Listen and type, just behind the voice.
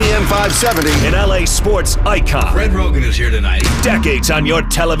570. An LA sports icon. Fred Rogan is here tonight. Decades on your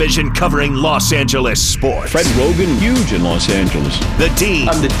television covering Los Angeles sports. Fred Rogan, huge in Los Angeles. The Dean.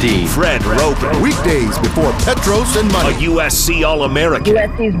 I'm the Dean. Fred Rogan. Weekdays before Petros and A money. USC All-American.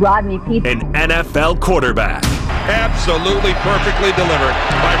 USC's Rodney. An NFL quarterback. Absolutely perfectly delivered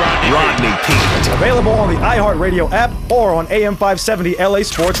by Rodney Pete. Available on the iHeartRadio app or on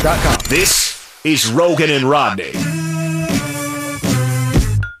AM570LAsports.com. This is Rogan and Rodney.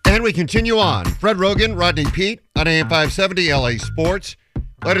 And we continue on. Fred Rogan, Rodney Pete on AM 570 LA Sports.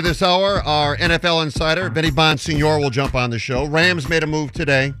 Later this hour, our NFL insider, Vinny Bonsignore, will jump on the show. Rams made a move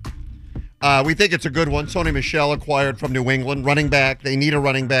today. We think it's a good one. Sony Michel acquired from New England. Running back. They need a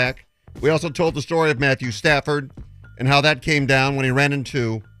running back. We also told the story of Matthew Stafford and how that came down when he ran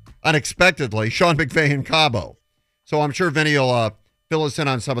into, unexpectedly, Sean McVay in Cabo. So I'm sure Vinny will fill us in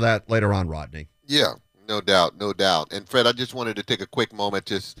on some of that later on, Rodney. Yeah. No doubt, no doubt. And Fred, I just wanted to take a quick moment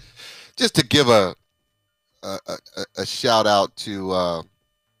just to give a shout out to our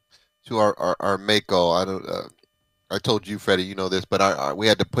Mako. I told you, Freddie, you know this, but we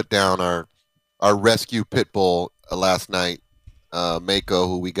had to put down our rescue pit bull last night, Mako,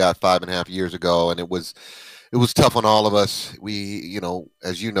 who we got 5.5 years ago, and it was tough on all of us. We,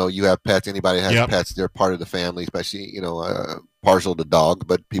 as you know, you have pets. Anybody that has pets, they're part of the family, especially partial to dogs,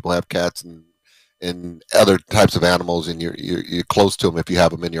 but people have cats and other types of animals, and you're close to them if you have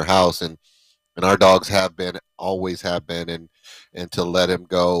them in your house. And our dogs always have been, and to let him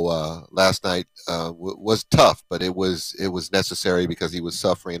go last night was tough, but it was necessary because he was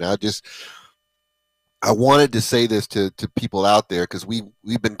suffering. I wanted to say this to people out there because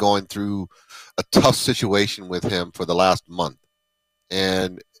we've been going through a tough situation with him for the last month,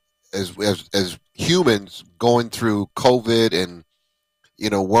 and as humans going through COVID and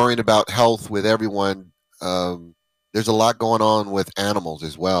worrying about health with everyone. There's a lot going on with animals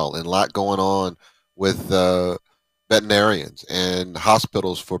as well, and a lot going on with veterinarians and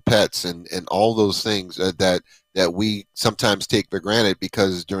hospitals for pets and all those things that we sometimes take for granted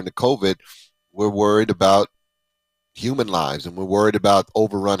because during the COVID, we're worried about human lives and we're worried about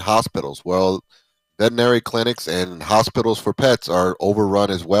overrun hospitals. Well, veterinary clinics and hospitals for pets are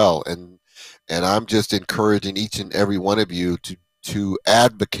overrun as well. And I'm just encouraging each and every one of you to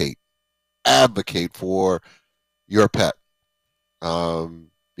advocate for your pet,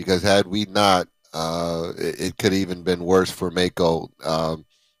 because had we not, it could even been worse for Mako.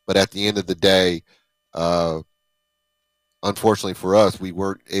 But at the end of the day, unfortunately for us, we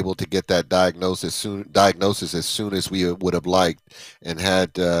weren't able to get that diagnosis as soon as we would have liked, and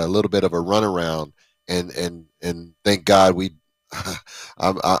had a little bit of a runaround. And thank God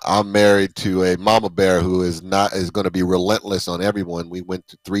I'm married to a mama bear who is going to be relentless on everyone. We went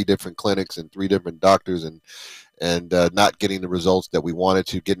to 3 different clinics and 3 different doctors and not getting the results that we wanted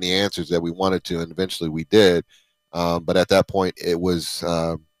to, getting the answers that we wanted to, and eventually we did. But at that point, it was,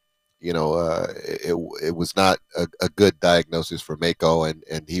 it was not a good diagnosis for Mako, and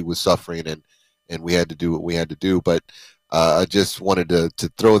he was suffering, and we had to do what we had to do. But I just wanted to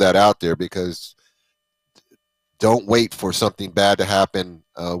throw that out there because don't wait for something bad to happen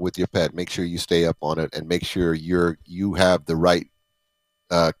with your pet. Make sure you stay up on it and make sure you have the right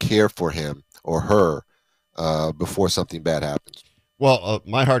care for him or her before something bad happens. Well,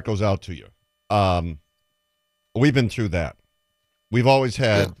 my heart goes out to you. We've been through that. We've always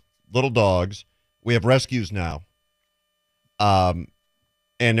had little dogs. We have rescues now. And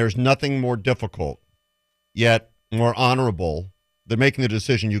there's nothing more difficult, yet more honorable, than making the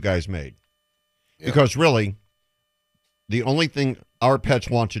decision you guys made. Yeah. Because really, the only thing our pets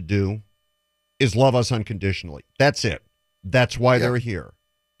want to do is love us unconditionally. That's it. That's why they're here.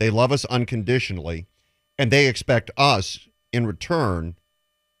 They love us unconditionally, and they expect us in return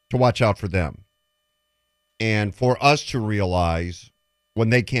to watch out for them. And for us to realize when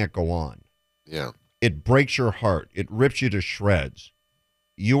they can't go on. Yeah. It breaks your heart. It rips you to shreds.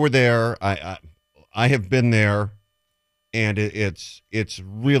 You were there. I have been there, and it's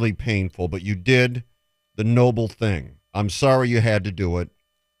really painful, but you did the noble thing. I'm sorry you had to do it.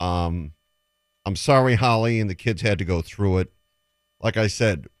 I'm sorry Holly and the kids had to go through it. Like I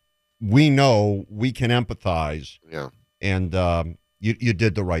said, we know we can empathize. Yeah. And you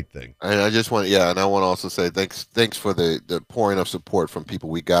did the right thing. And I just want, and I want to also say thanks for the pouring of support from people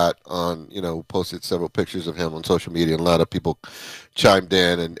we got on, posted several pictures of him on social media, and a lot of people chimed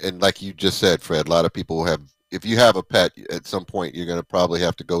in. And like you just said, Fred, a lot of people if you have a pet, at some point you're going to probably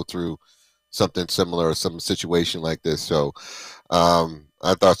have to go through something similar or some situation like this. So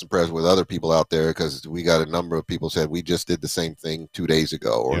I thought some prayers with other people out there, because we got a number of people said we just did the same thing 2 days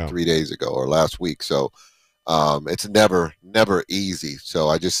ago or 3 days ago or last week. So It's never easy. So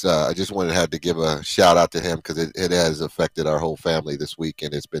I just had to give a shout out to him because it has affected our whole family this week,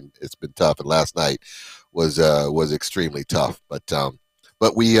 and it's been tough. And last night was extremely tough.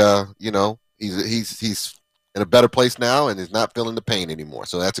 But we he's in a better place now and is not feeling the pain anymore.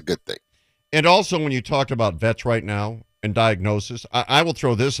 So that's a good thing. And also, when you talked about vets right now and diagnosis, I will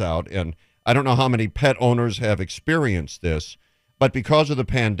throw this out, and I don't know how many pet owners have experienced this, but because of the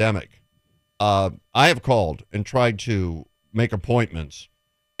pandemic, I have called and tried to make appointments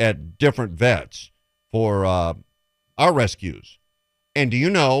at different vets for our rescues. And do you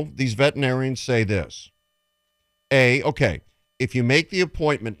know, these veterinarians say this: okay, if you make the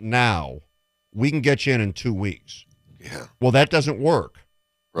appointment now, we can get you in 2 weeks. Yeah. Well, that doesn't work.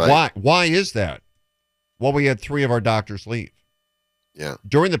 Right. Why is that? Well, we had 3 of our doctors leave. Yeah.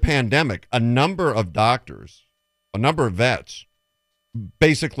 During the pandemic, a number of vets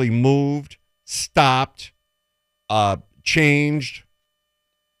basically moved, stopped, changed,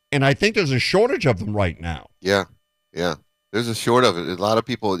 and I think there's a shortage of them right now. Yeah. There's a short of it. A lot of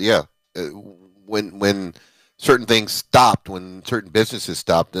people, when certain things stopped, when certain businesses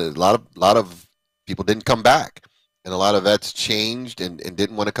stopped, a lot of people didn't come back, and a lot of vets changed and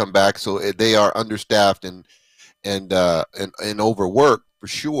didn't want to come back. So they are understaffed and overworked for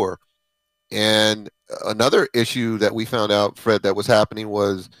sure. And another issue that we found out, Fred, that was happening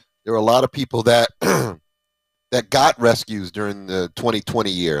was there were a lot of people that that got rescues during the 2020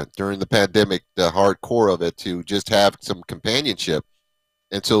 year, during the pandemic, the hardcore of it, to just have some companionship.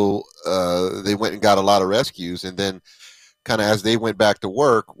 And so they went and got a lot of rescues. And then kind of as they went back to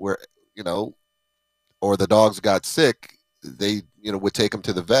work, or the dogs got sick, they, would take them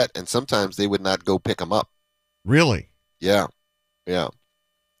to the vet. And sometimes they would not go pick them up. Really? Yeah.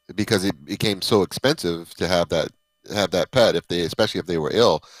 Because it became so expensive to have that pet. Especially if they were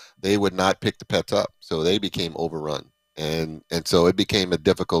ill, they would not pick the pets up. So they became overrun. And so it became a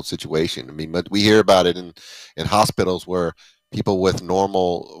difficult situation. I mean, but we hear about it in hospitals where people with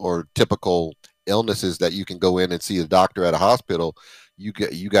normal or typical illnesses that you can go in and see a doctor at a hospital, you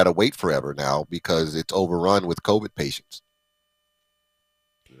got to wait forever now because it's overrun with COVID patients.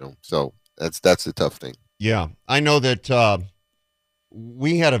 So that's the tough thing. Yeah, I know that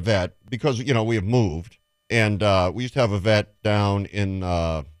we had a vet because we have moved, and we used to have a vet down in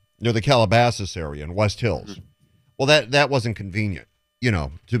near the Calabasas area in West Hills. Mm-hmm. Well, that wasn't convenient,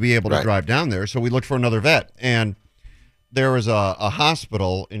 to be able to drive down there. So we looked for another vet, and there is a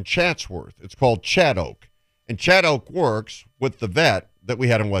hospital in Chatsworth. It's called Chat Oak. And Chat Oak works with the vet that we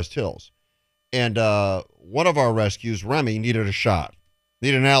had in West Hills. And one of our rescues, Remy, needed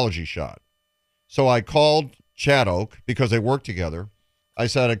an allergy shot. So I called Chat Oak because they work together. I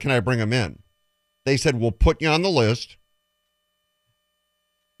said, can I bring him in? They said, we'll put you on the list.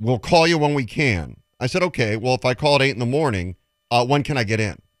 We'll call you when we can. I said, okay, well, if I call at 8 in the morning, when can I get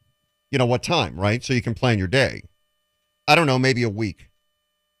in? What time, right? So you can plan your day. I don't know, maybe a week.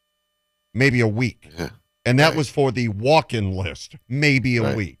 Yeah. And that was for the walk-in list, maybe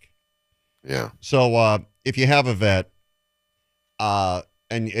a week. Yeah. So if you have a vet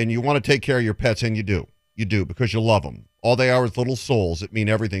and you want to take care of your pets, and you do because you love them. All they are is little souls that mean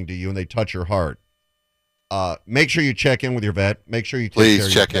everything to you, and they touch your heart. Make sure you check in with your vet. Make sure you take care of your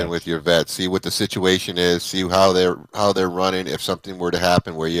Please check in with your vet. See what the situation is. See how they're running. If something were to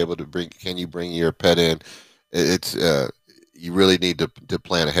happen, where you're able to can you bring your pet in? It's you really need to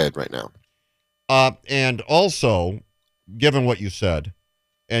plan ahead right now. And also, given what you said,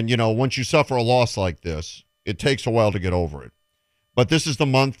 and once you suffer a loss like this, it takes a while to get over it. But this is the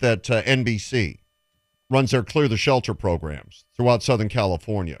month that NBC runs their Clear the Shelter programs throughout Southern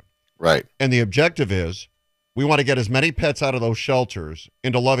California. Right. And the objective is we want to get as many pets out of those shelters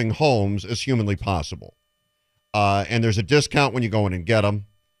into loving homes as humanly possible. And there's a discount when you go in and get them.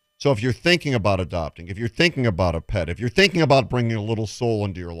 So if you're thinking about adopting, if you're thinking about a pet, if you're thinking about bringing a little soul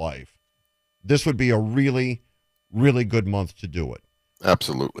into your life, this would be a really, really good month to do it.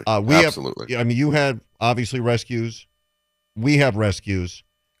 Absolutely. Absolutely. You had obviously rescues. We have rescues.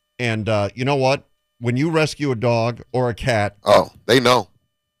 And you know what? When you rescue a dog or a cat. Oh, they know.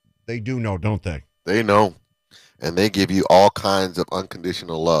 They do know, don't they? They know. And they give you all kinds of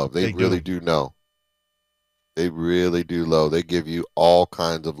unconditional love. They really do know. They really do love. They give you all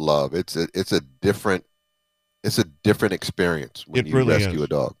kinds of love. It's a different experience when you really rescue a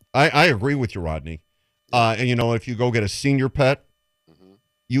dog. I agree with you, Rodney. And if you go get a senior pet, mm-hmm.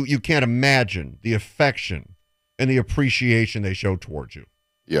 you can't imagine the affection and the appreciation they show towards you.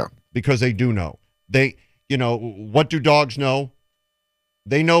 Yeah. Because they do know. They, what do dogs know?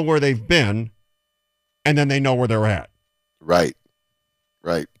 They know where they've been, and then they know where they're at. Right.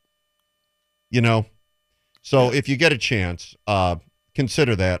 So if you get a chance,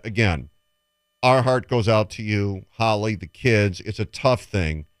 consider that. Again, our heart goes out to you, Holly, the kids. It's a tough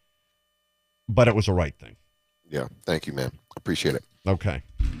thing, but it was the right thing. Yeah, thank you, man. Appreciate it. Okay.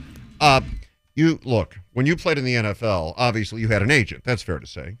 When you played in the NFL, obviously you had an agent. That's fair to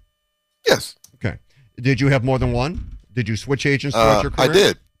say. Yes. Okay. Did you have more than one? Did you switch agents throughout your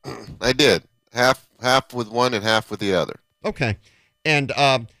career? I did. Half with one and half with the other. Okay. And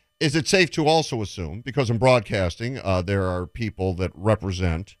is it safe to also assume, because in broadcasting there are people that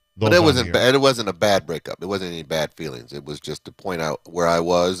represent those? But it wasn't bad. It wasn't a bad breakup. It wasn't any bad feelings. It was just to point out where I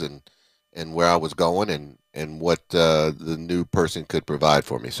was and where I was going and what the new person could provide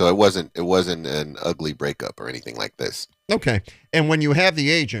for me. So it wasn't an ugly breakup or anything like this. Okay. And when you have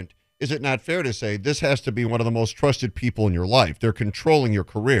the agent, is it not fair to say this has to be one of the most trusted people in your life? They're controlling your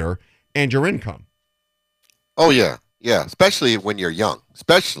career and your income. Oh yeah. Yeah. Especially when you're young.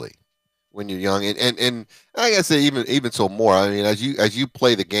 And I guess even so more. I mean, as you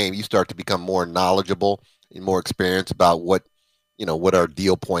play the game, you start to become more knowledgeable and more experienced about what are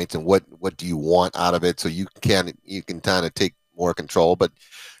deal points and what do you want out of it, so you can kind of take more control. But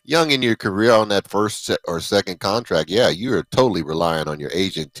young in your career on that first or second contract, yeah, you're totally relying on your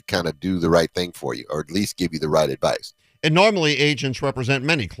agent to kind of do the right thing for you, or at least give you the right advice. And normally agents represent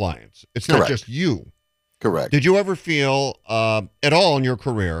many clients. It's not just you. Correct. Did you ever feel at all in your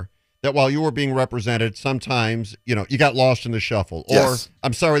career that while you were being represented, sometimes, you got lost in the shuffle? Yes. Or,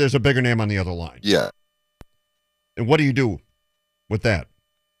 I'm sorry, there's a bigger name on the other line. Yeah. And what do you do with that?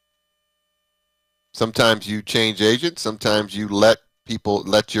 Sometimes you change agents. Sometimes you let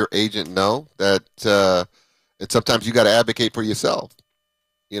your agent know that, and sometimes you got to advocate for yourself.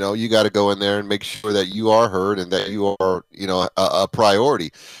 You got to go in there and make sure that you are heard and that you are, a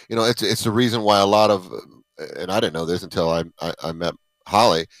priority. It's the reason why a lot of, and I didn't know this until I met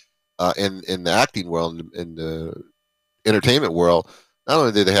Holly, in the acting world, in the entertainment world. Not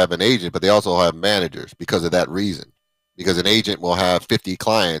only do they have an agent, but they also have managers because of that reason. Because an agent will have 50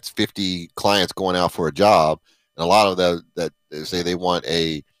 clients going out for a job, and a lot of that say they want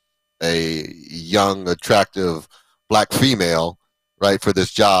a young, attractive black female, right, for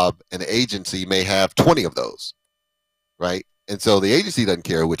this job, and the agency may have 20 of those, right? And so the agency doesn't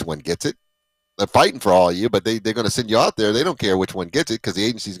care which one gets it. They're fighting for all of you, but they're going to send you out there. They don't care which one gets it because the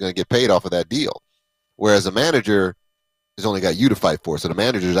agency is going to get paid off of that deal. Whereas a manager has only got you to fight for. So the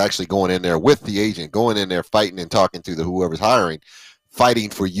manager is actually going in there with the agent, going in there fighting and talking to whoever's hiring, fighting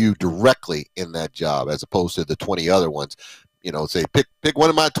for you directly in that job, as opposed to the 20 other ones. Say pick one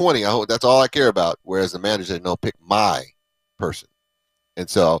of my 20. I hope that's all I care about. Whereas the manager said, no, pick my person. And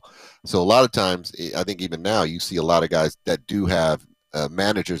so a lot of times, I think even now, you see a lot of guys that do have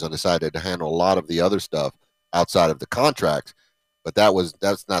managers on the side that handle a lot of the other stuff outside of the contract. But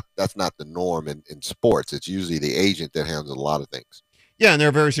that's not the norm in sports. It's usually the agent that handles a lot of things. Yeah, and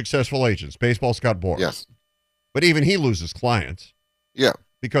they're very successful agents. Baseball, Scott Boras. Yes. But even he loses clients. Yeah.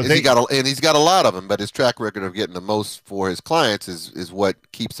 Because he's got a lot of them, but his track record of getting the most for his clients is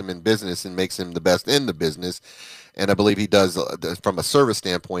what keeps him in business and makes him the best in the business. And I believe he does, from a service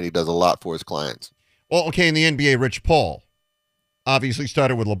standpoint, he does a lot for his clients. Well, okay, in the NBA, Rich Paul obviously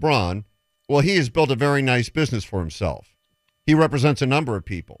started with LeBron. Well, he has built a very nice business for himself. He represents a number of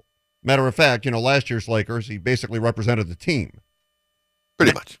people. Matter of fact, last year's Lakers, he basically represented the team.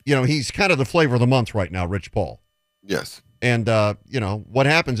 Pretty much. He's kind of the flavor of the month right now, Rich Paul. Yes. And, what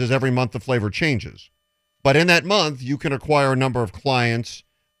happens is every month the flavor changes. But in that month, you can acquire a number of clients,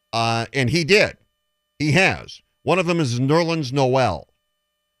 and he did. He has. One of them is Nerlens Noel,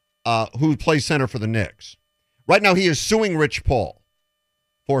 who plays center for the Knicks. Right now, he is suing Rich Paul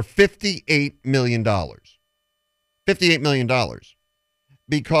for $58 million. $58 million.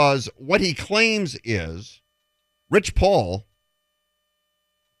 Because what he claims is Rich Paul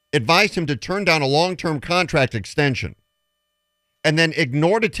advised him to turn down a long-term contract extension and then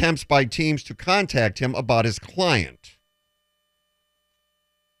ignored attempts by teams to contact him about his client.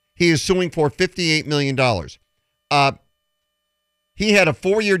 He is suing for $58 million. He had a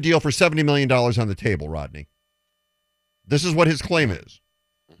 4-year deal for $70 million on the table, Rodney. This is what his claim is.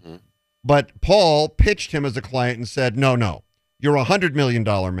 Mm-hmm. But Paul pitched him as a client and said, no, you're a $100 million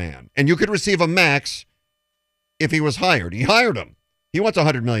man, and you could receive a max if he was hired. He hired him. He wants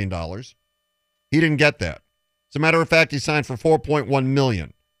 $100 million. He didn't get that. As a matter of fact, he signed for $4.1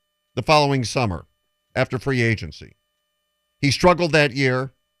 million the following summer after free agency. He struggled that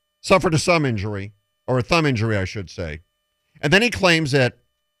year, suffered a thumb injury, I should say. And then he claims that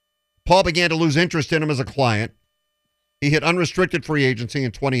Paul began to lose interest in him as a client. He hit unrestricted free agency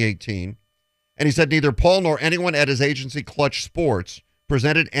in 2018. And he said neither Paul nor anyone at his agency, Clutch Sports,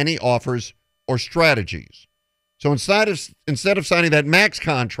 presented any offers or strategies. So instead of signing that max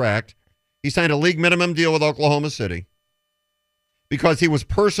contract, he signed a league minimum deal with Oklahoma City because he was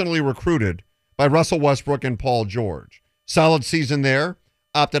personally recruited by Russell Westbrook and Paul George. Solid season there,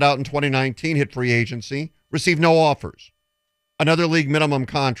 opted out in 2019, hit free agency, received no offers. Another league minimum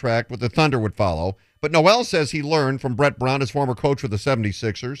contract with the Thunder would follow, but Noel says he learned from Brett Brown, his former coach with the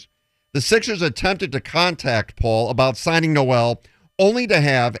 76ers. The Sixers attempted to contact Paul about signing Noel, only to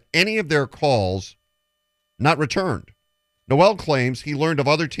have any of their calls not returned. Noel claims he learned of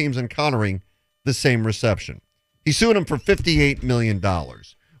other teams encountering the same reception. He sued him for $58 million.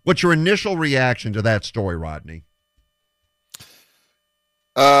 What's your initial reaction to that story, Rodney?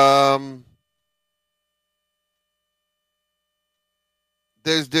 There's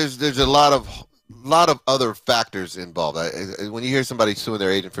a lot of other factors involved. When you hear somebody suing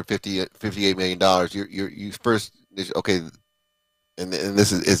their agent for $58 million, you first, okay, and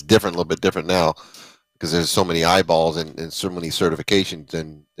this is different, a little bit different now, because there's so many eyeballs and so many certifications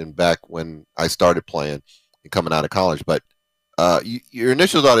than back when I started playing and coming out of college. But your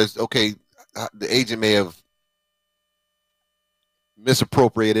initial thought is, okay, the agent may have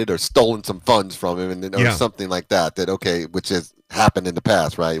misappropriated or stolen some funds from him, or something like that. Okay, which has happened in the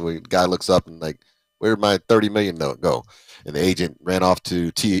past, right? Where the guy looks up and like, where did my $30 million go? And the agent ran off to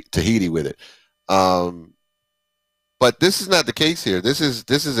Tahiti with it. But this is not the case here. This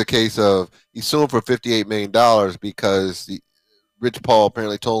is a case of he's suing for $58 million because Rich Paul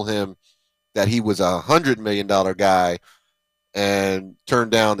apparently told him that he was a $100 million guy and turned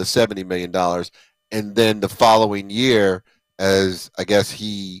down the $70 million. And then the following year, as I guess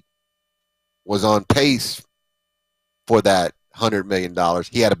he was on pace for that $100 million,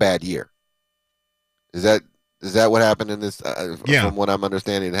 he had a bad year. Is that what happened in this? From what I'm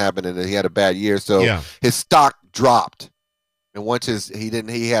understanding, it happened, and he had a bad year, so his stock dropped. And once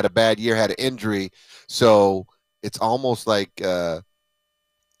he had a bad year, had an injury, so it's almost like a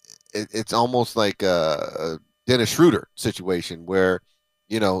Dennis Schroeder situation where,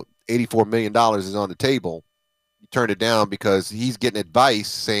 $84 million is on the table. You turn it down because he's getting advice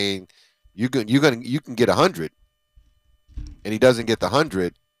saying you can get 100, and he doesn't get the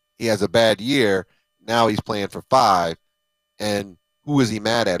 100. He has a bad year. Now he's playing for 5, and who is he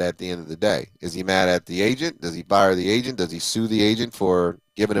mad at the end of the day? Is he mad at the agent? Does he fire the agent? Does he sue the agent for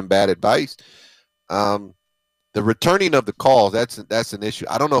giving him bad advice? The returning of the calls, that's an issue.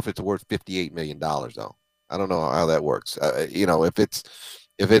 I don't know if it's worth $58 million though. I don't know how that works. If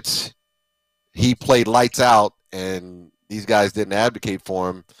it's he played lights out and these guys didn't advocate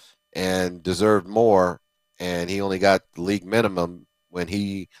for him and deserved more, and he only got the league minimum when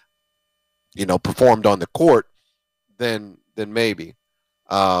he performed on the court, then maybe.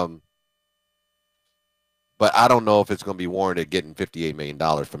 But I don't know if it's going to be warranted getting $58 million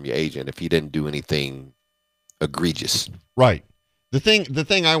from your agent if he didn't do anything egregious. Right. The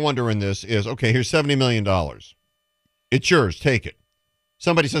thing I wonder in this is, okay, here's $70 million. It's yours. Take it.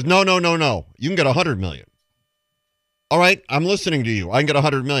 Somebody says, no. You can get $100 million. All right, I'm listening to you. I can get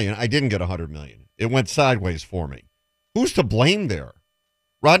 $100 million. I didn't get $100 million. It went sideways for me. Who's to blame there?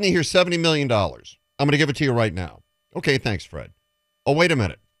 Rodney, here's $70 million. I'm going to give it to you right now. Okay, thanks, Fred. Oh, wait a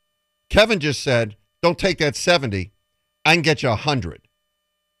minute. Kevin just said, don't take that 70. I can get you 100.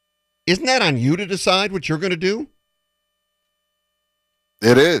 Isn't that on you to decide what you're going to do?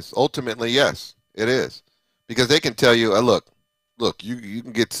 It is. Ultimately, yes, it is. Because they can tell you, look, you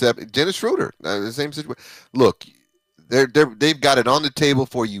can get 7. Dennis Schroeder, the same situation. Look, they've got it on the table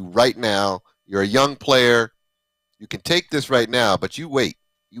for you right now. You're a young player. You can take this right now, but you wait.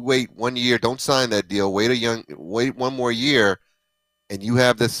 You wait 1 year. Don't sign that deal. Wait 1 more year, and you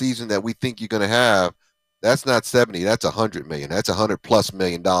have the season that we think you're going to have. That's not 70. That's $100 million. That's $100+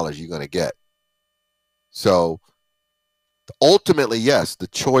 million you're going to get. So ultimately, yes, the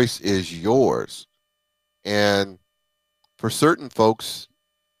choice is yours. And for certain folks,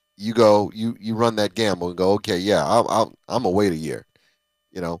 you run that gamble and go, okay, yeah, I'm gonna wait a year.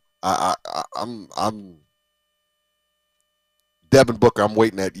 I'm Devin Booker. I'm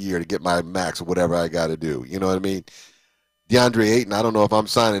waiting that year to get my max or whatever I got to do. You know what I mean? DeAndre Ayton, I don't know if I'm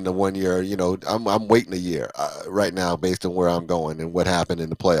signing the 1 year. I'm waiting a year right now based on where I'm going and what happened in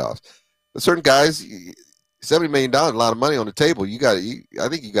the playoffs. But certain guys, $70 million, a lot of money on the table. I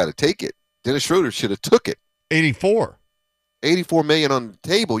think you got to take it. Dennis Schroeder should have took it. 84 million on the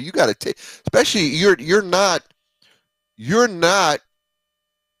table. You got to take, especially you're not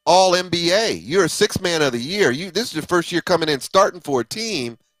all NBA. You're a 6th man of the year. This is your first year coming in starting for a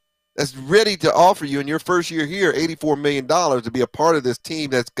team that's ready to offer you in your first year here $84 million to be a part of this team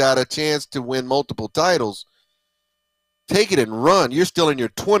that's got a chance to win multiple titles. Take it and run. You're still in your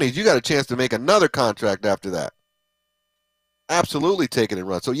 20s. You got a chance to make another contract after that. absolutely take it and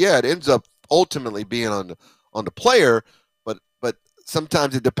run. So yeah, it ends up ultimately being on the player, but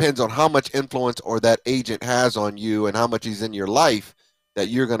sometimes it depends on how much influence or that agent has on you and how much he's in your life that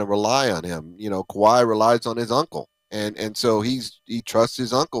you're going to rely on him. Kawhi relies on his uncle. And so he trusts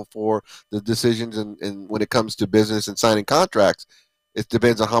his uncle for the decisions and when it comes to business and signing contracts. It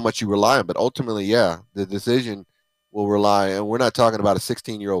depends on how much you rely on. But ultimately, yeah, the decision will rely. And we're not talking about a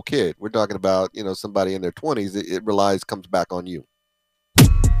 16-year-old kid. We're talking about, somebody in their 20s. It comes back on you.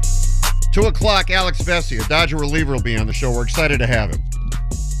 2 o'clock, Alex Vesey, a Dodger reliever, will be on the show. We're excited to have him.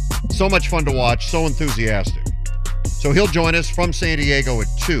 So much fun to watch, so enthusiastic. So he'll join us from San Diego at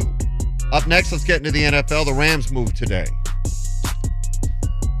 2. Up next, let's get into the NFL. The Rams moved today.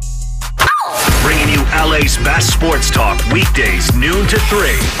 Bringing you LA's best sports talk weekdays noon to 3.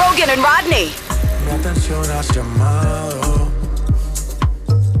 Rogan and Rodney.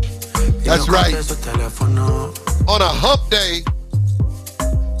 That's right. On a hump day,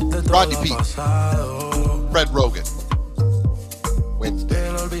 Rodney Pete, Fred Rogan, Wednesday,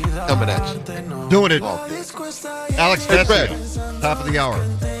 coming at you. Doing it. Alex Hey, Vesey, top of the hour.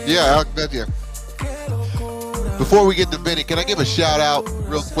 Yeah, Alex Vesey. Before we get to Vinny, can I give a shout out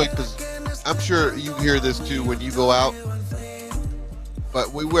real quick? Because I'm sure you hear this too when you go out.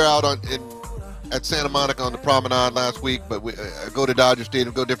 But we were out at Santa Monica on the promenade last week. But we go to Dodger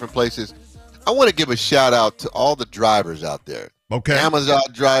Stadium, go different places. I want to give a shout out to all the drivers out there. Okay. Amazon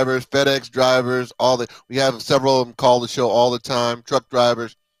drivers, FedEx drivers, we have several of them call the show all the time. Truck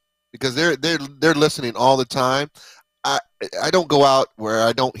drivers, because they're listening all the time. I don't go out where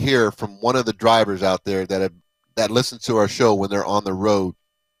I don't hear from one of the drivers out there that listens to our show when they're on the road.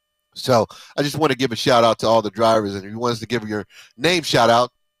 So I just want to give a shout out to all the drivers. And if you want us to give your name shout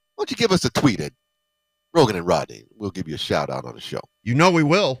out, why don't you give us a tweet at Rogan and Rodney? We'll give you a shout out on the show. You know we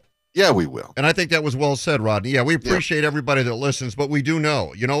will. Yeah, we will. And I think that was well said, Rodney. Yeah, we appreciate everybody that listens, but we do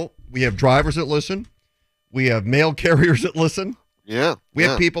know, we have drivers that listen. We have mail carriers that listen. Yeah. We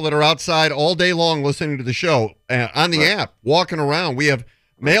have people that are outside all day long listening to the show on the app, walking around. We have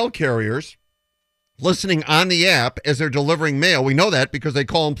mail carriers listening on the app as they're delivering mail. We know that because they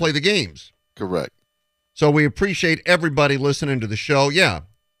call and play the games. Correct. So we appreciate everybody listening to the show. Yeah,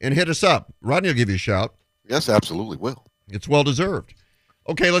 and hit us up. Rodney will give you a shout. Yes, absolutely will. It's well-deserved.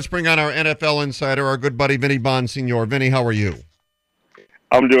 Okay, let's bring on our NFL insider, our good buddy Vinny Bonsignore. Vinny, how are you?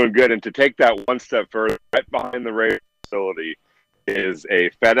 I'm doing good. And to take that one step further, right behind the Raiders facility is a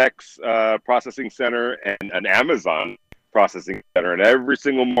FedEx processing center and an Amazon processing center. And every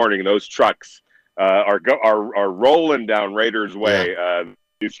single morning, those trucks are rolling down Raiders Way,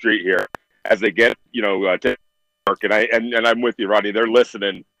 new street here, as they get to work. And I'm with you, Rodney. They're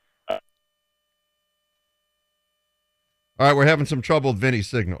listening. All right, we're having some trouble with Vinny's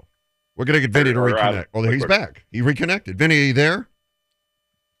signal. We're going to get Vinny to reconnect. Oh, he's back. He reconnected. Vinny, are you there?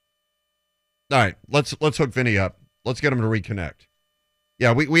 All right, let's hook Vinny up. Let's get him to reconnect.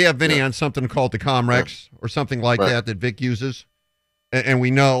 Yeah, we have Vinny on something called the Comrex or something like that Vic uses, and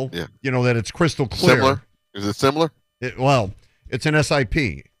we know that it's crystal clear. Similar? Is it similar? It's an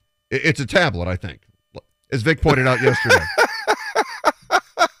SIP. It's a tablet, I think, as Vic pointed out yesterday.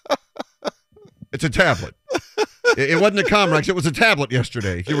 It's a tablet. It wasn't a Comrex. It was a tablet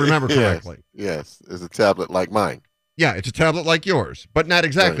yesterday, if you remember correctly. Yes, it's a tablet like mine. Yeah, it's a tablet like yours, but not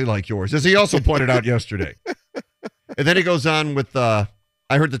exactly like yours, as he also pointed out yesterday. And then he goes on with, I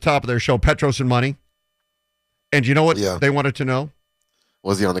heard the top of their show, Petros and Money. And you know what they wanted to know?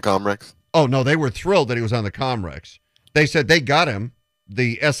 Was he on the Comrex? Oh, no, they were thrilled that he was on the Comrex. They said they got him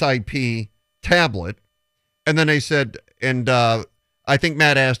the SIP tablet. And then they said, and I think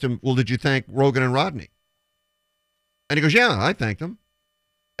Matt asked him, well, did you thank Rogan and Rodney? And he goes, yeah, I thanked them.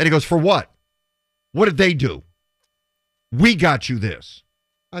 And he goes, for what? What did they do? We got you this.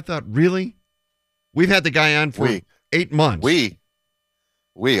 I thought, really? We've had the guy on for 8 months.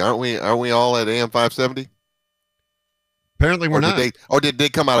 Aren't we all at AM 570? Apparently we're not. Did they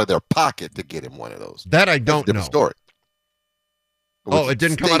come out of their pocket to get him one of those? That I don't know. Story. It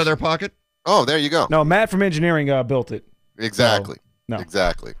didn't come out of their pocket? Oh, there you go. No, Matt from engineering built it. Exactly. So, no.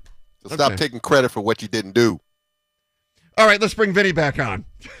 Exactly. So stop taking credit for what you didn't do. All right, let's bring Vinny back on.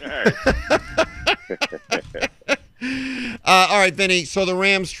 All right, Vinny. So the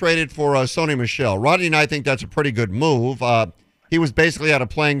Rams traded for Sony Michel. Rodney and I think that's a pretty good move. He was basically out of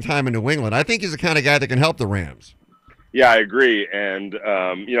playing time in New England. I think he's the kind of guy that can help the Rams. Yeah, I agree. And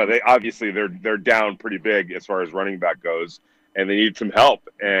they're down pretty big as far as running back goes, and they need some help.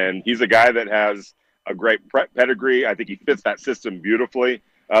 And he's a guy that has a great pedigree. I think he fits that system beautifully.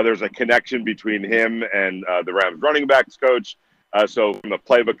 There's a connection between him and the Rams running backs coach. So from the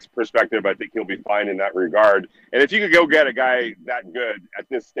playbook's perspective, I think he'll be fine in that regard. And if you could go get a guy that good at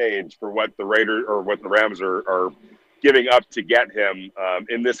this stage for what the Raiders or what the Rams are giving up to get him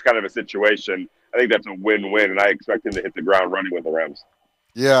in this kind of a situation, I think that's a win-win, and I expect him to hit the ground running with the Rams.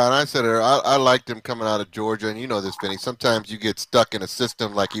 Yeah, and I said it. I liked him coming out of Georgia, and you know this, Vinny. Sometimes you get stuck in a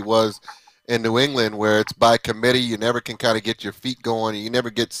system like he was in New England, where it's by committee. You never can kind of get your feet going. You never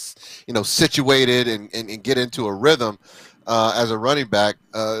get situated and get into a rhythm as a running back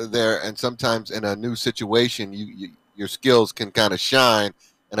there. And sometimes in a new situation, your skills can kind of shine,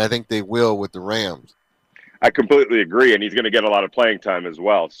 and I think they will with the Rams. I completely agree, and he's going to get a lot of playing time as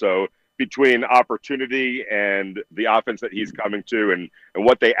well. So between opportunity and the offense that he's coming to and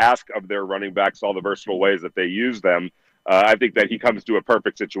what they ask of their running backs, all the versatile ways that they use them, I think that he comes to a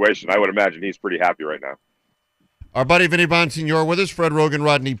perfect situation. I would imagine he's pretty happy right now. Our buddy Vinny Bonsignore with us, Fred Rogan,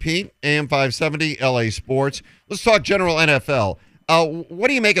 Rodney Pete, AM 570, LA Sports. Let's talk general NFL. What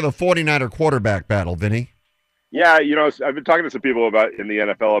do you make of the 49er quarterback battle, Vinny? Yeah, I've been talking to some people in the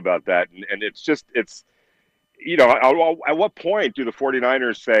NFL about that, and it's at what point do the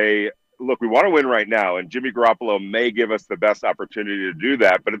 49ers say, look, we want to win right now, and Jimmy Garoppolo may give us the best opportunity to do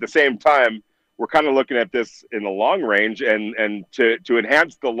that, but at the same time, we're kind of looking at this in the long range, and to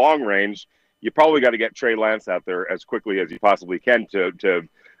enhance the long range, you probably got to get Trey Lance out there as quickly as you possibly can to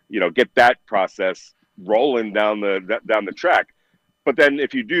get that process rolling down the track. But then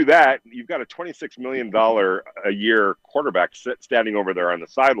if you do that, you've got a $26 million a year quarterback standing over there on the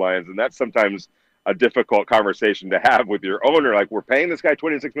sidelines, and that's sometimes a difficult conversation to have with your owner. Like, we're paying this guy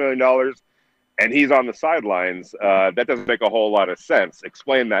 $26 million and he's on the sidelines. That doesn't make a whole lot of sense.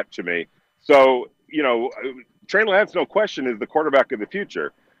 Explain that to me. So, Trey Lance, no question, is the quarterback of the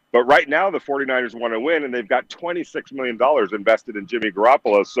future. But right now the 49ers want to win, and they've got $26 million invested in Jimmy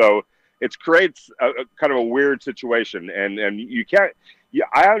Garoppolo. So it creates a kind of a weird situation. And you can't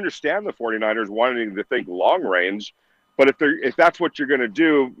 – I understand the 49ers wanting to think long range, but if that's what you're going to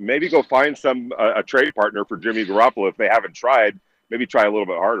do, maybe go find a trade partner for Jimmy Garoppolo. If they haven't tried, maybe try a little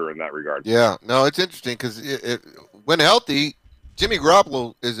bit harder in that regard. Yeah, no, it's interesting because when healthy, Jimmy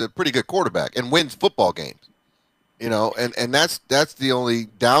Garoppolo is a pretty good quarterback and wins football games. And that's the only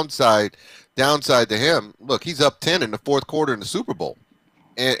downside to him. Look, he's up 10 in the fourth quarter in the Super Bowl,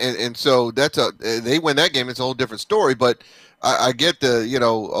 and so they win that game. It's a whole different story. But I get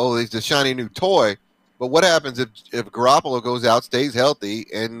he's the shiny new toy. But what happens if Garoppolo goes out, stays healthy,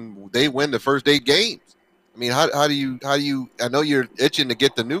 and they win the first 8 games? I mean, how do you? I know you're itching to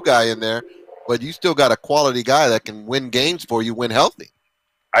get the new guy in there, but you still got a quality guy that can win games for you when healthy.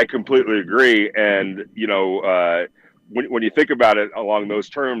 I completely agree. And, when you think about it along those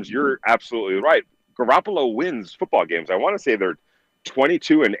terms, you're absolutely right. Garoppolo wins football games. I want to say they're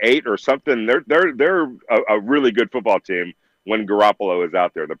 22-8 or something. They're a really good football team when Garoppolo is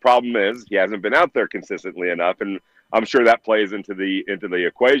out there. The problem is he hasn't been out there consistently enough, and I'm sure that plays into the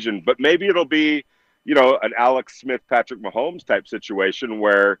equation. But maybe it'll be, an Alex Smith, Patrick Mahomes type situation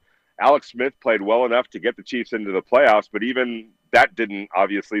where Alex Smith played well enough to get the Chiefs into the playoffs, but even that didn't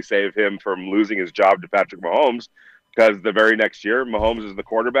obviously save him from losing his job to Patrick Mahomes, because the very next year Mahomes is the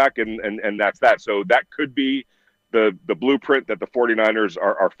quarterback, and that's that. So that could be the blueprint that the 49ers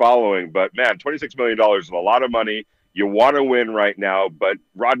are following. But, man, $26 million is a lot of money. You want to win right now, but,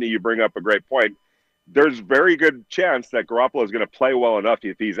 Rodney, you bring up a great point. There's very good chance that Garoppolo is going to play well enough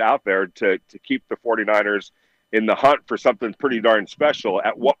if he's out there to keep the 49ers in the hunt for something pretty darn special.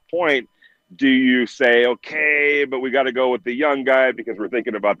 At what point do you say, okay, but we got to go with the young guy because we're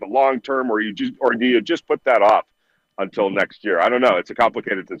thinking about the long term, or do you just put that off until next year? I don't know. It's a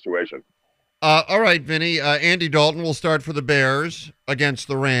complicated situation. All right, Vinny. Andy Dalton will start for the Bears against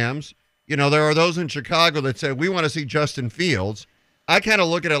the Rams. There are those in Chicago that say we want to see Justin Fields. I kind of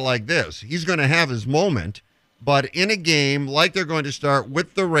look at it like this. He's going to have his moment, but in a game like they're going to start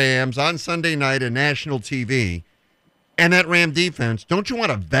with the Rams on Sunday night on national TV, and that Ram defense, don't you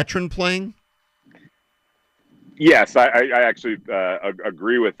want a veteran playing? Yes, I actually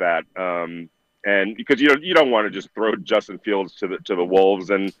agree with that. And because you don't want to just throw Justin Fields to the Wolves.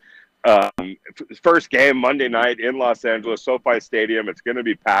 And first game Monday night in Los Angeles, SoFi Stadium, it's going to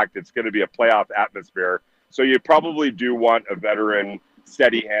be packed. It's going to be a playoff atmosphere. So you probably do want a veteran,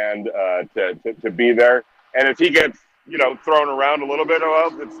 steady hand to be there. And if he gets thrown around a little bit, well,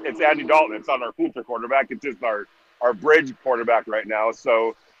 it's Andy Dalton. It's not our future quarterback. It's just our bridge quarterback right now.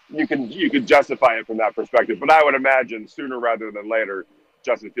 So you can justify it from that perspective. But I would imagine sooner rather than later,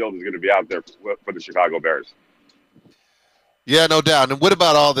 Justin Fields is going to be out there for the Chicago Bears. Yeah, no doubt. And what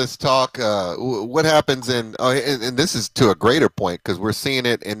about all this talk? What happens and this is to a greater point because we're seeing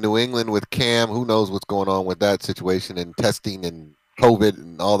it in New England with Cam. Who knows what's going on with that situation and testing and COVID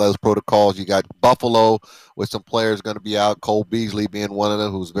and all those protocols. You got Buffalo with some players going to be out. Cole Beasley being one of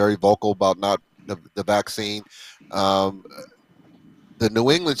them who's very vocal about not the vaccine. The New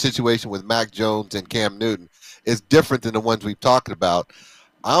England situation with Mac Jones and Cam Newton is different than the ones we've talked about.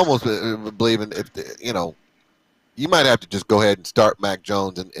 I almost believe you might have to just go ahead and start Mac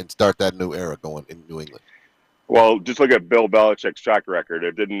Jones and start that new era going in New England. Well, just look at Bill Belichick's track record.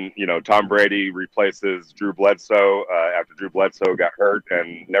 It didn't, Tom Brady replaces Drew Bledsoe after Drew Bledsoe got hurt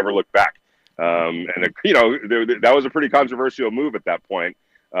and never looked back. That was a pretty controversial move at that point.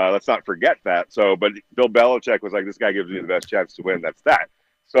 Let's not forget that. But Bill Belichick was like, this guy gives me the best chance to win. That's that.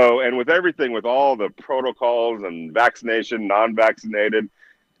 So, and with everything, with all the protocols and vaccination, non-vaccinated,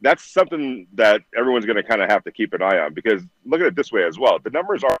 that's something that everyone's going to kind of have to keep an eye on, because look at it this way as well. The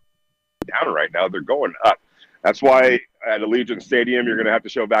numbers are down right now. They're going up. That's why at Allegiant Stadium, you're going to have to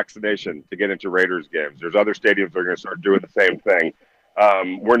show vaccination to get into Raiders games. There's other stadiums that are going to start doing the same thing.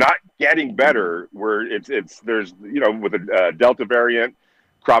 We're not getting better. There's with the Delta variant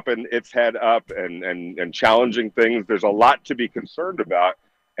cropping its head up and challenging things, there's a lot to be concerned about.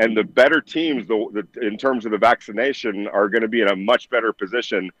 And the better teams, in terms of the vaccination, are going to be in a much better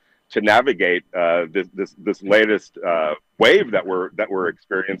position to navigate this latest wave that we're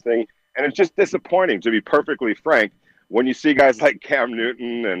experiencing. And it's just disappointing, to be perfectly frank, when you see guys like Cam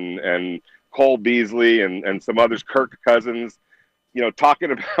Newton and Cole Beasley and some others, Kirk Cousins,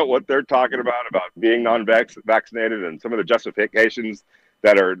 talking about what they're talking about being non-vaccinated and some of the justifications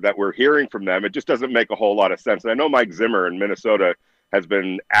that we're hearing from them. It just doesn't make a whole lot of sense. And I know Mike Zimmer in Minnesota has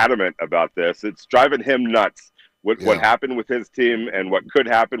been adamant about this. It's driving him nuts what happened with his team and what could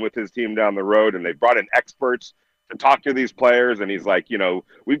happen with his team down the road. And they brought in experts to talk to these players. And he's like,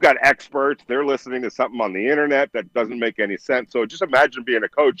 we've got experts. They're listening to something on the internet that doesn't make any sense. So just imagine being a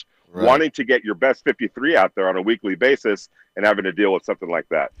coach wanting to get your best 53 out there on a weekly basis and having to deal with something like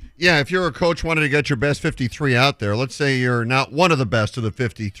that. Yeah, if you're a coach wanting to get your best 53 out there, let's say you're not one of the best of the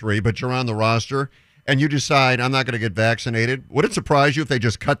 53, but you're on the roster, and you decide, I'm not going to get vaccinated, would it surprise you if they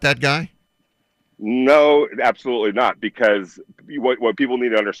just cut that guy? No, absolutely not, because what people need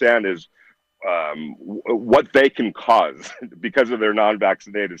to understand is what they can cause because of their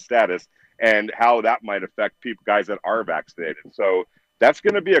non-vaccinated status and how that might affect guys that are vaccinated. So that's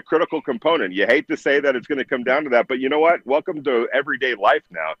going to be a critical component. You hate to say that it's going to come down to that, but you know what? Welcome to everyday life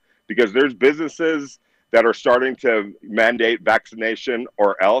now, because there's businesses that are starting to mandate vaccination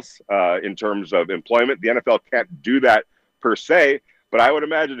or else in terms of employment. The NFL can't do that per se, but I would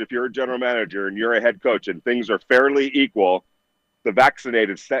imagine if you're a general manager and you're a head coach and things are fairly equal, the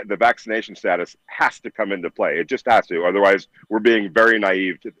vaccination status has to come into play. It just has to. Otherwise, we're being very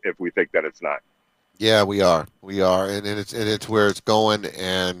naive if we think that it's not. Yeah, we are, and it's where it's going.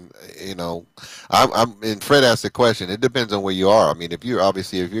 And and Fred asked the question. It depends on where you are. I mean, if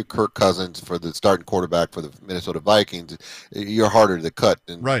you're Kirk Cousins for the starting quarterback for the Minnesota Vikings, you're harder to cut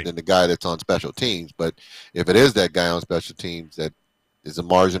than the guy that's on special teams. But if it is that guy on special teams that is a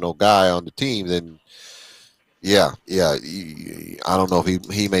marginal guy on the team, then yeah, I don't know if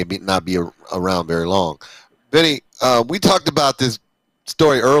he may not be around very long. Vinny, we talked about this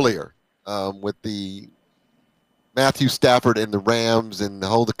story earlier. With the Matthew Stafford and the Rams and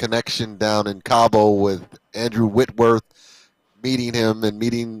the connection down in Cabo with Andrew Whitworth meeting him and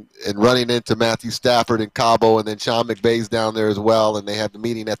running into Matthew Stafford in Cabo, and then Sean McVay's down there as well, and they had the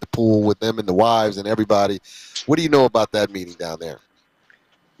meeting at the pool with them and the wives and everybody. What do you know about that meeting down there?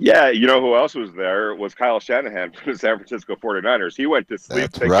 Yeah, who else was there was Kyle Shanahan from the San Francisco 49ers. He went to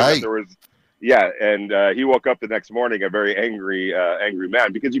sleep thinking that there was and he woke up the next morning a very angry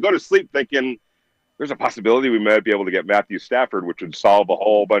man, because you go to sleep thinking there's a possibility we might be able to get Matthew Stafford, which would solve a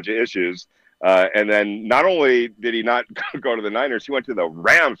whole bunch of issues. And then not only did he not go to the Niners, he went to the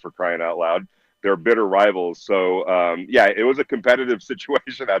Rams, for crying out loud. They're bitter rivals. So, it was a competitive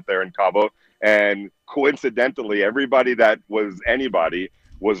situation out there in Cabo. And coincidentally, everybody that was anybody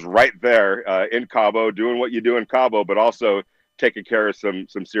was right there in Cabo doing what you do in Cabo, but also taking care of some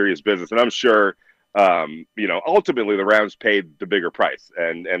serious business. And I'm sure, ultimately the Rams paid the bigger price,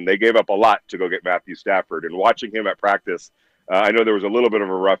 and they gave up a lot to go get Matthew Stafford. And watching him at practice, I know there was a little bit of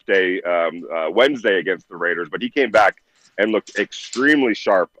a rough day Wednesday against the Raiders, but he came back and looked extremely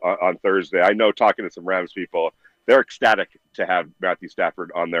sharp on Thursday. I know, talking to some Rams people, they're ecstatic to have Matthew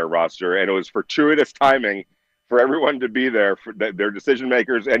Stafford on their roster, and it was fortuitous timing for everyone to be there, for their decision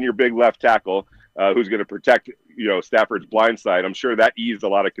makers and your big left tackle, who's going to protect, Stafford's blind side. I'm sure that eased a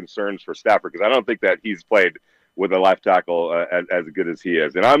lot of concerns for Stafford, because I don't think that he's played with a left tackle as good as he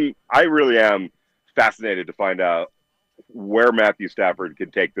is. And I really am fascinated to find out where Matthew Stafford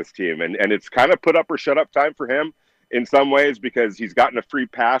can take this team. And it's kind of put up or shut up time for him in some ways, because he's gotten a free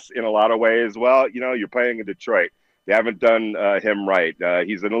pass in a lot of ways. Well, you're playing in Detroit. They haven't done him right.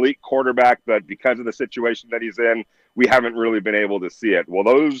 He's an elite quarterback, but because of the situation that he's in, we haven't really been able to see it. Well,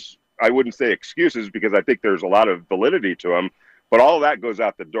 those, I wouldn't say excuses, because I think there's a lot of validity to them, but all of that goes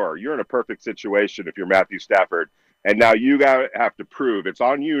out the door. You're in a perfect situation if you're Matthew Stafford, and now you have to prove, it's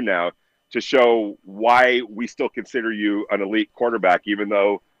on you now to show why we still consider you an elite quarterback, even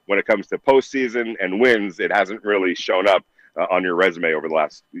though when it comes to postseason and wins, it hasn't really shown up on your resume over the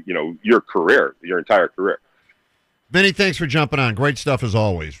last, your career, your entire career. Vinny, thanks for jumping on. Great stuff as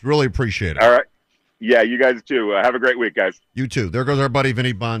always. Really appreciate it. All right. Yeah, you guys too. Have a great week, guys. You too. There goes our buddy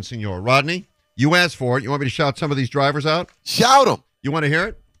Vinny Bonsignore. Rodney, you asked for it. You want me to shout some of these drivers out? Shout them. You want to hear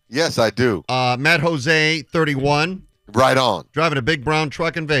it? Yes, I do. Matt Jose, 31. Right on. Driving a big brown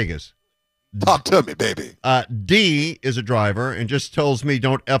truck in Vegas. Talk to me, baby. D is a driver and just tells me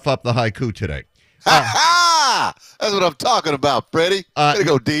don't F up the haiku today. Ha! That's what I'm talking about, Freddie. Way to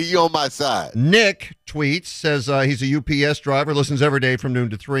go, D. You on my side. Nick tweets, says he's a UPS driver, listens every day from noon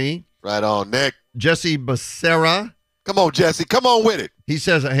to 3. Right on, Nick. Jesse Becerra. Come on, Jesse. Come on with it. He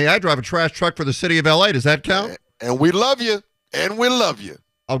says, hey, I drive a trash truck for the city of L.A. Does that count? And we love you. And we love you.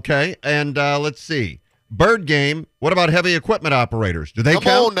 Okay, and let's see. Bird Game, what about heavy equipment operators? Do they count?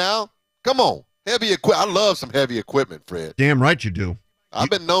 Come on now. Come on. Heavy equipment. I love some heavy equipment, Fred. Damn right you do. I've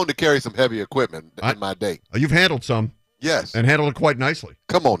been known to carry some heavy equipment in my day. You've handled some. Yes. And handled it quite nicely.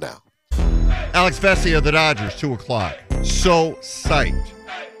 Come on now. Alex Vesey of the Dodgers, 2 o'clock. So psyched.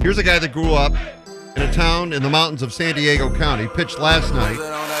 Here's a guy that grew up in a town in the mountains of San Diego County, pitched last night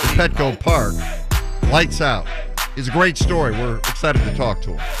at Petco Park. Lights out. It's a great story. We're excited to talk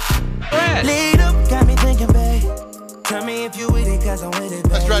to him. Lead up, got me thinking, babe. Tell me if you with it, 'cause I'm with it,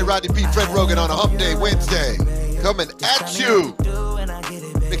 babe. That's right, Rodney P. Fred Rogan on a Hump Day Wednesday. Coming at you.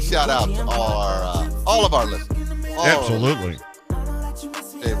 Big shout out to all of our listeners. Absolutely.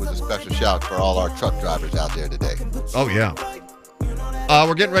 It was a special shout for all our truck drivers out there today. Oh, yeah.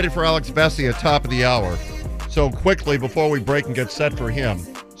 We're getting ready for Alex Vesey at top of the hour. So quickly, before we break and get set for him,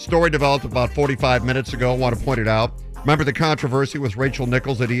 story developed about 45 minutes ago. I want to point it out. Remember the controversy with Rachel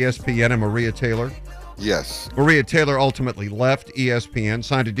Nichols at ESPN and Maria Taylor? Yes. Maria Taylor ultimately left ESPN,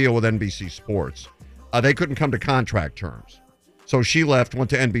 signed a deal with NBC Sports. They couldn't come to contract terms. So she left, went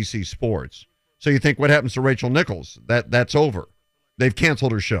to NBC Sports. So you think, what happens to Rachel Nichols? That's over. They've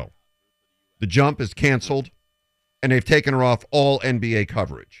canceled her show. The Jump is canceled, and they've taken her off all NBA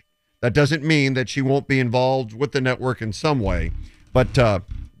coverage. That doesn't mean that she won't be involved with the network in some way, but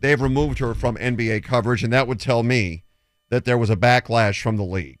they've removed her from NBA coverage, and that would tell me that there was a backlash from the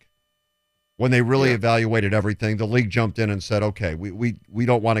league. When they really evaluated everything, the league jumped in and said, okay, we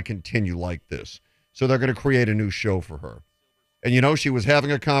don't want to continue like this. So they're going to create a new show for her. And, she was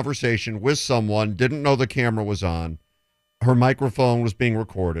having a conversation with someone, didn't know the camera was on. Her microphone was being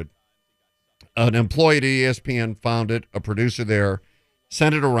recorded. An employee at ESPN found it, a producer there,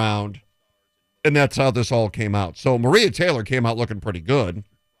 sent it around, and that's how this all came out. So Maria Taylor came out looking pretty good.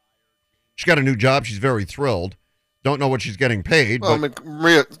 She got a new job. She's very thrilled. Don't know what she's getting paid. Well, but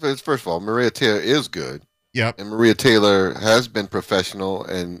first of all, Maria Taylor is good. Yeah. And Maria Taylor has been professional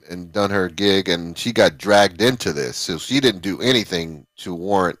and done her gig, and she got dragged into this. So she didn't do anything to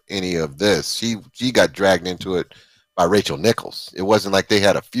warrant any of this. She got dragged into it by Rachel Nichols. It wasn't like they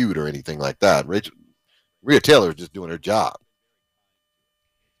had a feud or anything like that. Maria Taylor was just doing her job.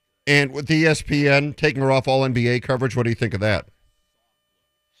 And with ESPN taking her off all NBA coverage, what do you think of that?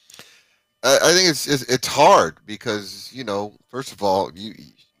 I think it's hard because, first of all,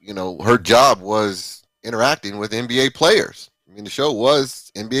 her job was interacting with NBA players. I mean, the show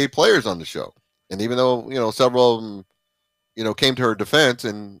was NBA players on the show. And even though, several of them, came to her defense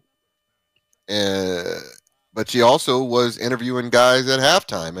but she also was interviewing guys at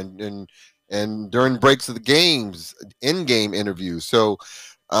halftime and during breaks of the games, in-game interviews. So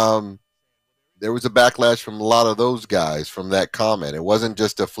there was a backlash from a lot of those guys from that comment. It wasn't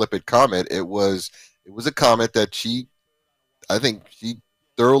just a flippant comment. It was a comment that I think she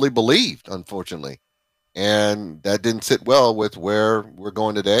thoroughly believed, unfortunately. And that didn't sit well with where we're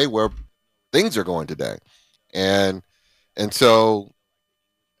going today, where things are going today. And so,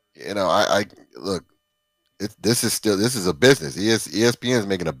 I look, this is a business. ESPN is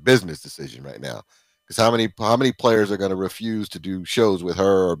making a business decision right now. Because how many players are going to refuse to do shows with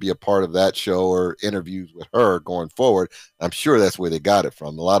her or be a part of that show or interviews with her going forward? I'm sure that's where they got it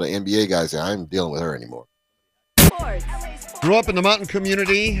from. A lot of NBA guys say, I'm dealing with her anymore. Grew up in the mountain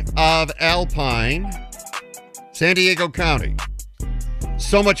community of Alpine. San Diego County.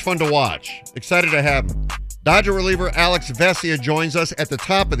 So much fun to watch. Excited to have him. Dodger reliever Alex Vesia joins us at the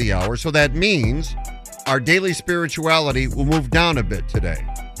top of the hour, so that means our daily spirituality will move down a bit today.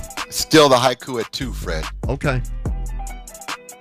 Still the haiku at 2, Fred. Okay.